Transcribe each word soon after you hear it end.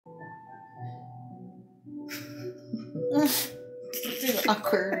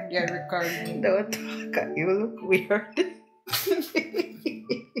Awkward, you're recording. Don't talk at you, look weird.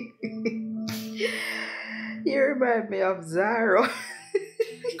 You remind me of Zaro.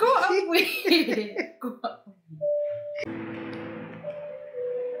 Go away. Go away.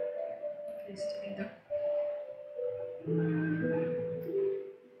 Please together.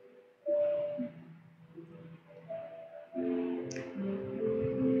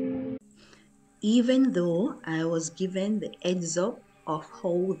 Even though I was given the heads up of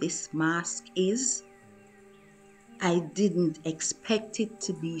how this mask is, I didn't expect it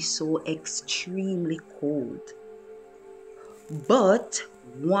to be so extremely cold. But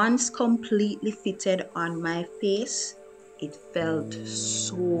once completely fitted on my face, it felt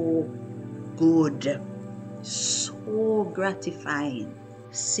so good, so gratifying.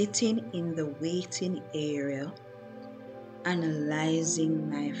 Sitting in the waiting area, analyzing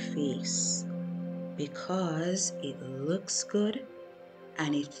my face because it looks good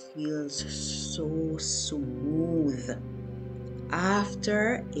and it feels so smooth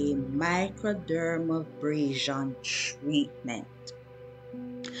after a microdermabrasion treatment,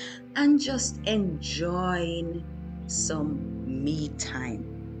 and just enjoying some me time,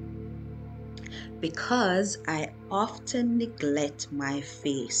 because I often neglect my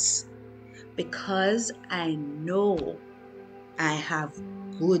face because I know I have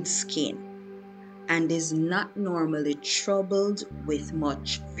good skin and is not normally troubled with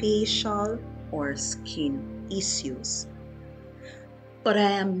much facial or skin issues. But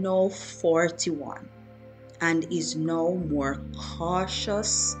I am now 41 and is now more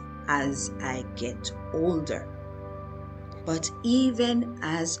cautious as I get older. But even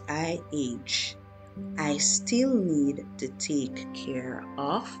as I age, I still need to take care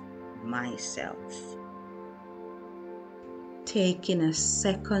of myself. Taking a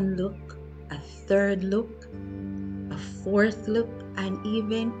second look, a third look, a fourth look, and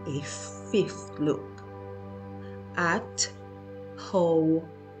even a fifth look at how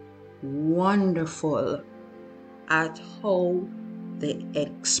wonderful, at how the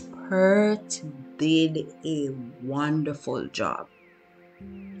expert did a wonderful job.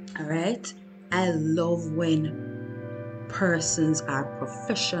 All right? I love when persons are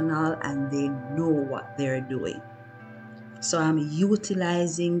professional and they know what they're doing. So I'm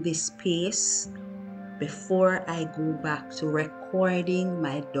utilizing this space before I go back to recording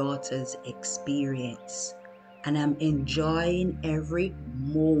my daughter's experience. And I'm enjoying every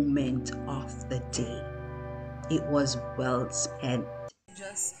moment of the day. It was well spent.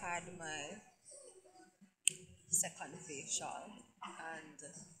 Just had my second facial and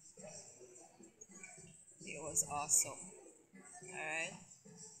it was awesome. Alright?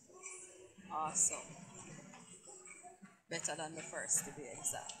 Awesome. Better than the first, to be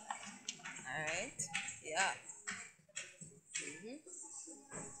exact. Alright? Yeah.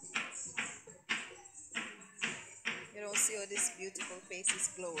 You don't see how this beautiful face is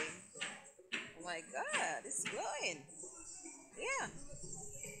glowing. Oh my god, it's glowing. Yeah.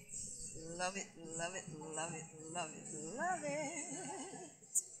 Love it, love it, love it, love it, love it.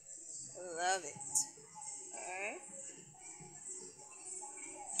 Love it. Alright.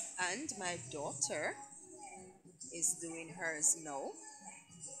 And my daughter is doing hers now.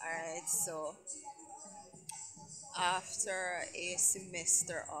 Alright, so after a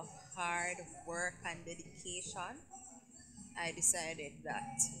semester of hard work and dedication, I decided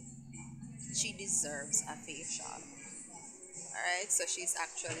that she deserves a facial. Alright, so she's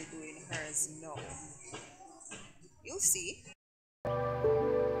actually doing hers now. You'll see.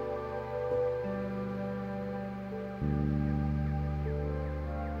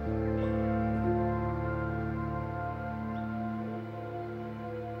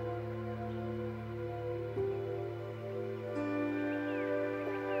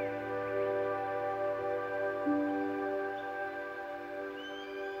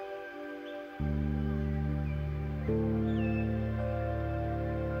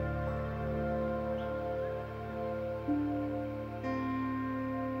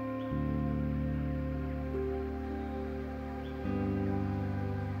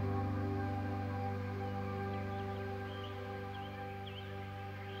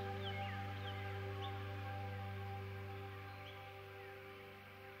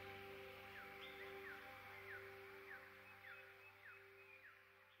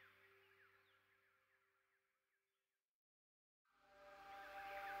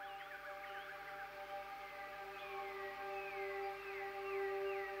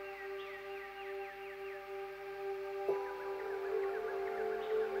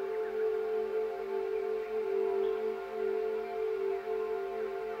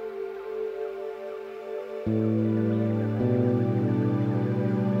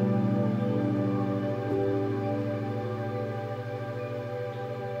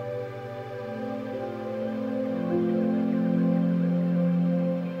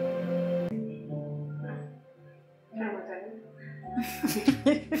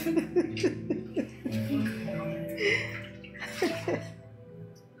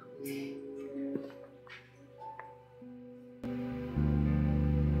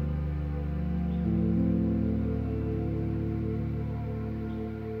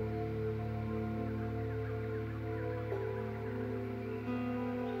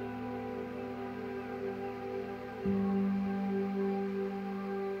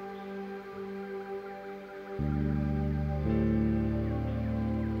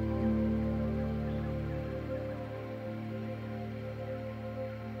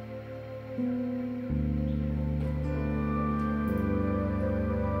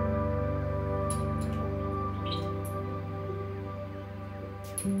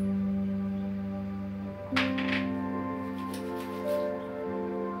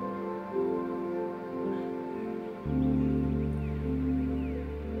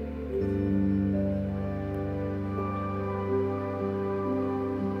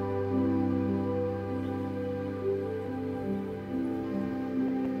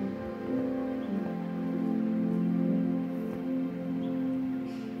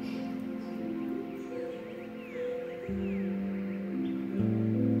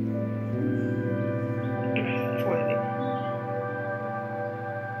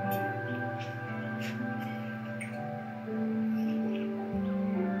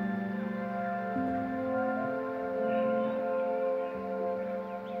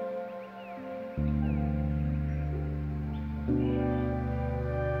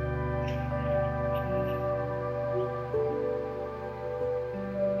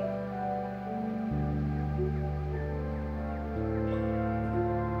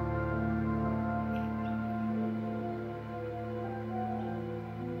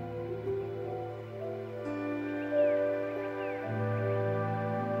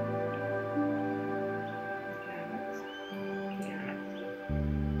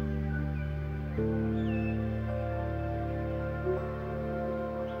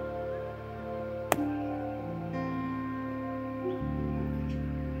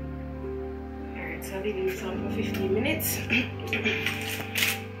 So I'll leave this on for 15 minutes.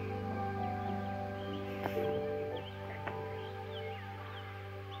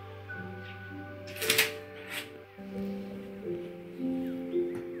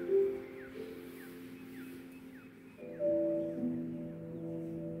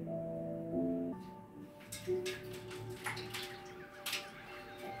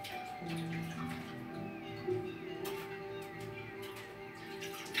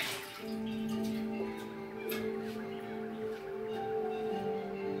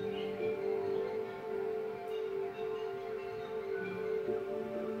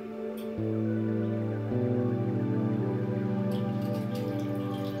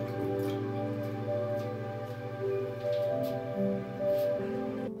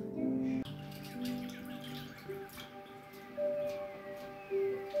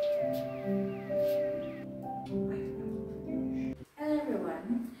 Hello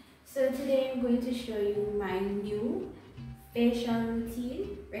everyone. So today I'm going to show you my new facial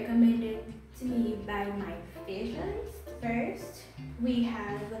routine recommended to me by my facialist. First, we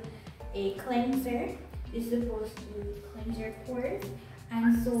have a cleanser. It's supposed to cleanse your pores,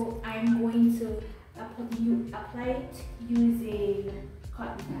 and so I'm going to apply it using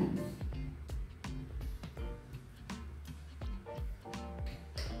cotton pads.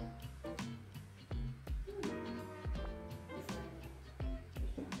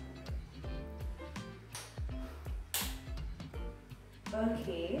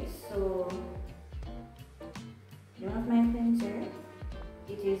 Okay, so one of my cleanser,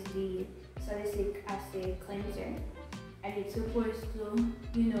 it is the salicylic acid cleanser, and it's supposed to,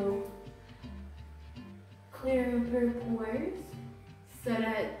 clear up your pores so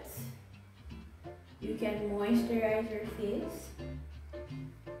that you can moisturize your face.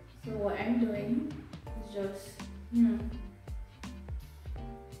 So what I'm doing is just,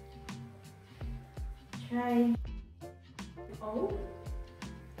 try out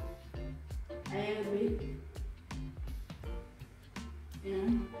a little bit,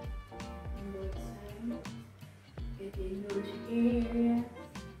 on both sides, getting those areas.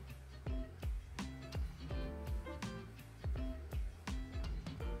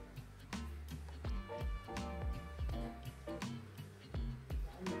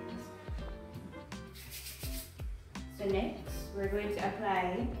 So next, we're going to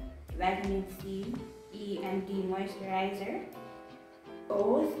apply vitamin C, E, and D moisturizer.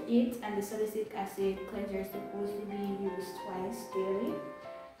 Both it and the salicylic acid cleanser are supposed to be used twice daily,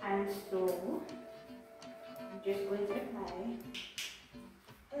 and so I'm just going to apply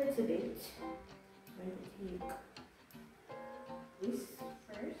a little bit. I'm going to take this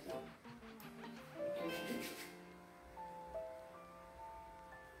first.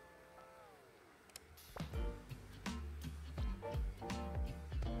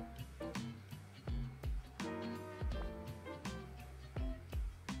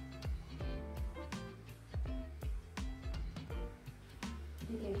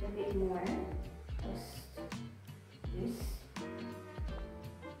 Take a bit more, just this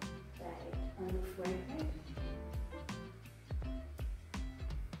side on the forehead,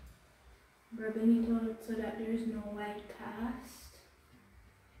 rubbing it out so that there is no white cast.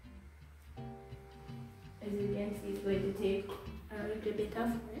 As you can see, it's going to take a little bit of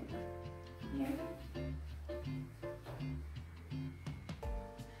work here.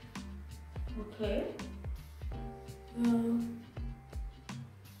 Okay.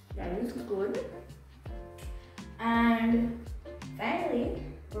 That looks good. And finally,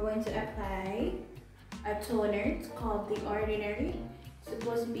 we're going to apply a toner. It's called The Ordinary. It's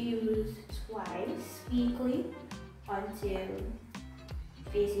supposed to be used twice weekly until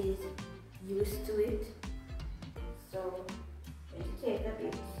face is used to it. So I'm going to take a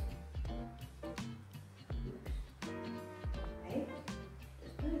bit. Right?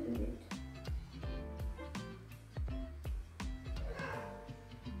 Just a little bit.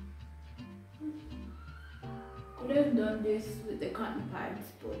 Could have done this with the cotton pads,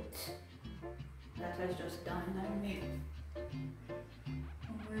 but that was just done on me.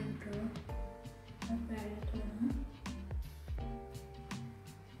 I'm going to apply the toner.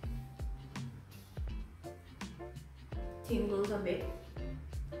 Tingles a bit.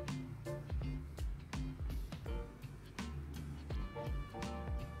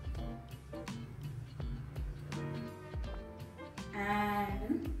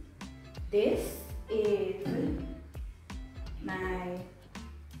 And this is my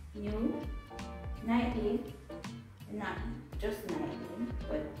new nightly, not just nightly,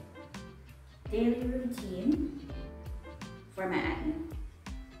 but daily routine for my acne.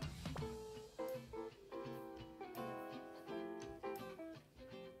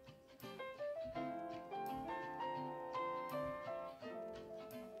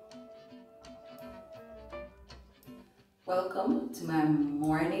 Welcome to my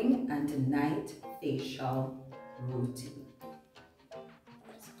morning and night facial routine.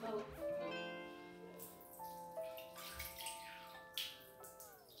 Let's go.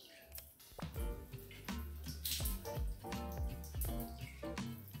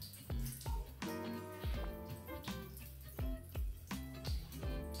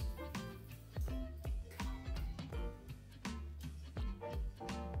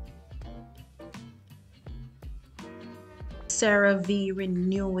 CeraVe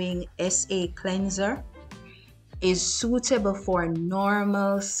Renewing SA Cleanser is suitable for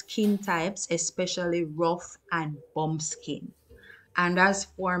normal skin types, especially rough and bump skin. And as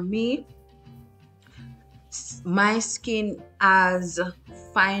for me, my skin has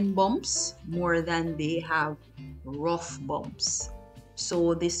fine bumps more than they have rough bumps.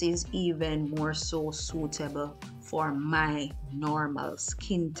 So this is even more so suitable for my normal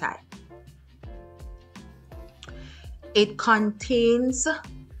skin type. It contains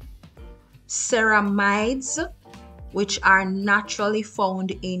ceramides, which are naturally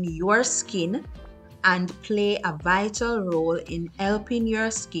found in your skin and play a vital role in helping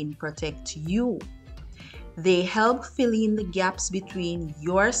your skin protect you. They help fill in the gaps between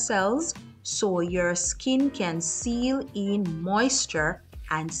your cells so your skin can seal in moisture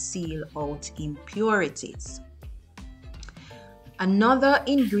and seal out impurities. Another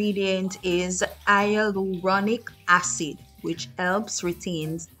ingredient is hyaluronic acid, which helps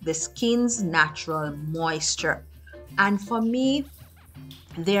retain the skin's natural moisture. And for me,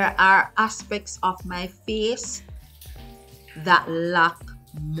 there are aspects of my face that lack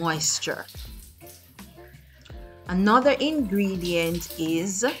moisture. Another ingredient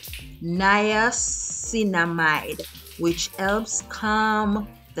is niacinamide, which helps calm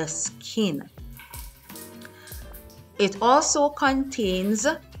the skin. It also contains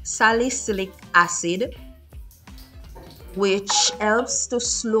salicylic acid, which helps to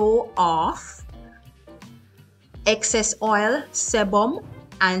slow off excess oil, sebum,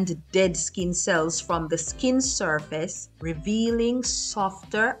 and dead skin cells from the skin surface, revealing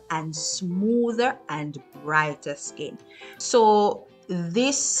softer and smoother and brighter skin. So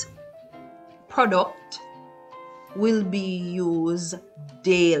this product will be used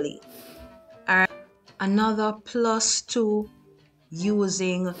daily. Another plus to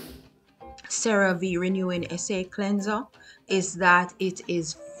using CeraVe Renewing SA Cleanser is that it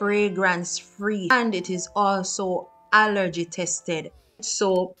is fragrance free and it is also allergy tested.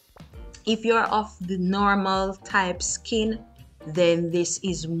 So if you're of the normal type skin, then this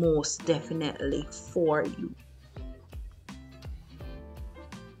is most definitely for you.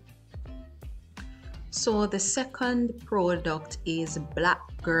 So the second product is Black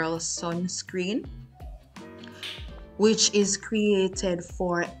Girl Sunscreen, which is created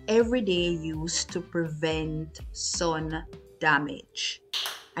for everyday use to prevent sun damage.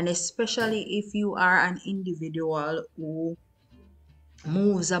 And especially if you are an individual who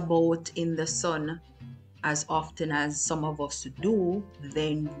moves about in the sun as often as some of us do,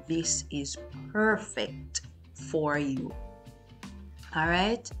 then this is perfect for you. All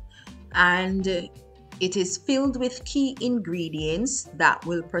right. And it is filled with key ingredients that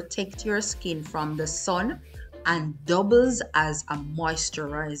will protect your skin from the sun and doubles as a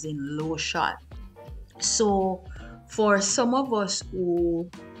moisturizing lotion. So for some of us who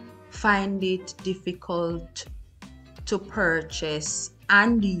find it difficult to purchase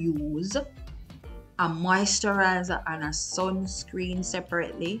and use a moisturizer and a sunscreen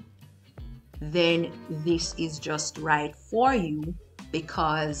separately, then this is just right for you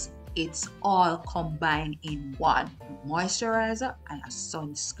because it's all combined in one, moisturizer and a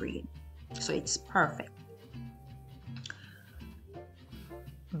sunscreen. So it's perfect.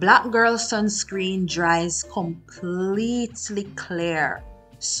 Black Girl Sunscreen dries completely clear,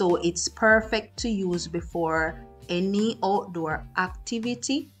 so it's perfect to use before any outdoor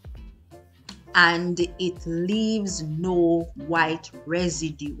activity, and it leaves no white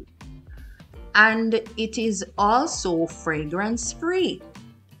residue. And it is also fragrance free.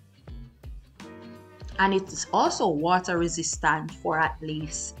 And it is also water resistant for at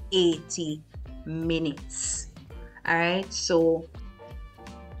least 80 minutes. All right, so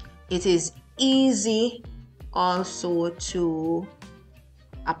it is easy also to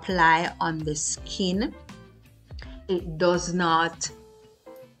apply on the skin. It does not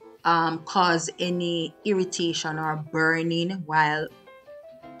cause any irritation or burning while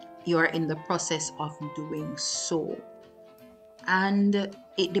you're in the process of doing so. And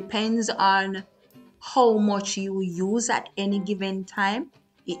it depends on how much you use at any given time.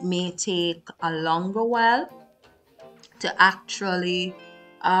 It may take a longer while to actually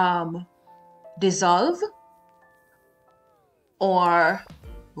dissolve or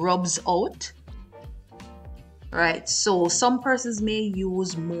rubs out, right? So some persons may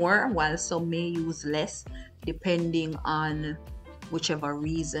use more while some may use less, depending on whichever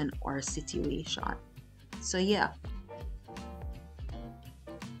reason or situation. So yeah,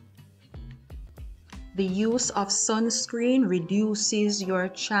 the use of sunscreen reduces your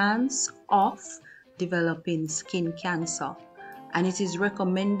chance of developing skin cancer, and it is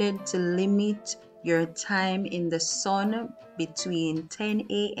recommended to limit your time in the sun between 10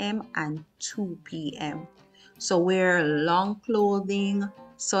 a.m. and 2 p.m. So wear long clothing,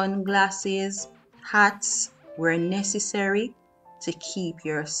 sunglasses, hats where necessary to keep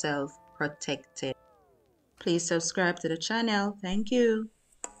yourself protected. Please subscribe to the channel. Thank you.